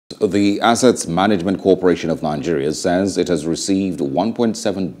The Assets Management Corporation of Nigeria says it has received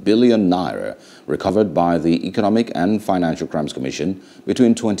 1.7 billion naira recovered by the Economic and Financial Crimes Commission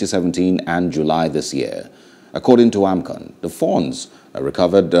between 2017 and July this year. According to A.M.C.O.N, the funds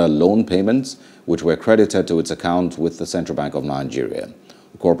recovered loan payments which were credited to its account with the Central Bank of Nigeria.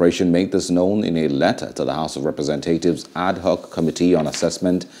 The corporation made this known in a letter to the House of Representatives Ad Hoc Committee on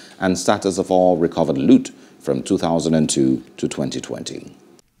Assessment and Status of All Recovered Loot from 2002 to 2020.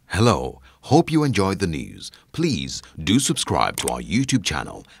 Hello, hope you enjoyed the news. Please do subscribe to our YouTube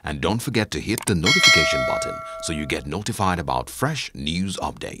channel and don't forget to hit the notification button so you get notified about fresh news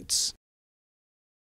updates.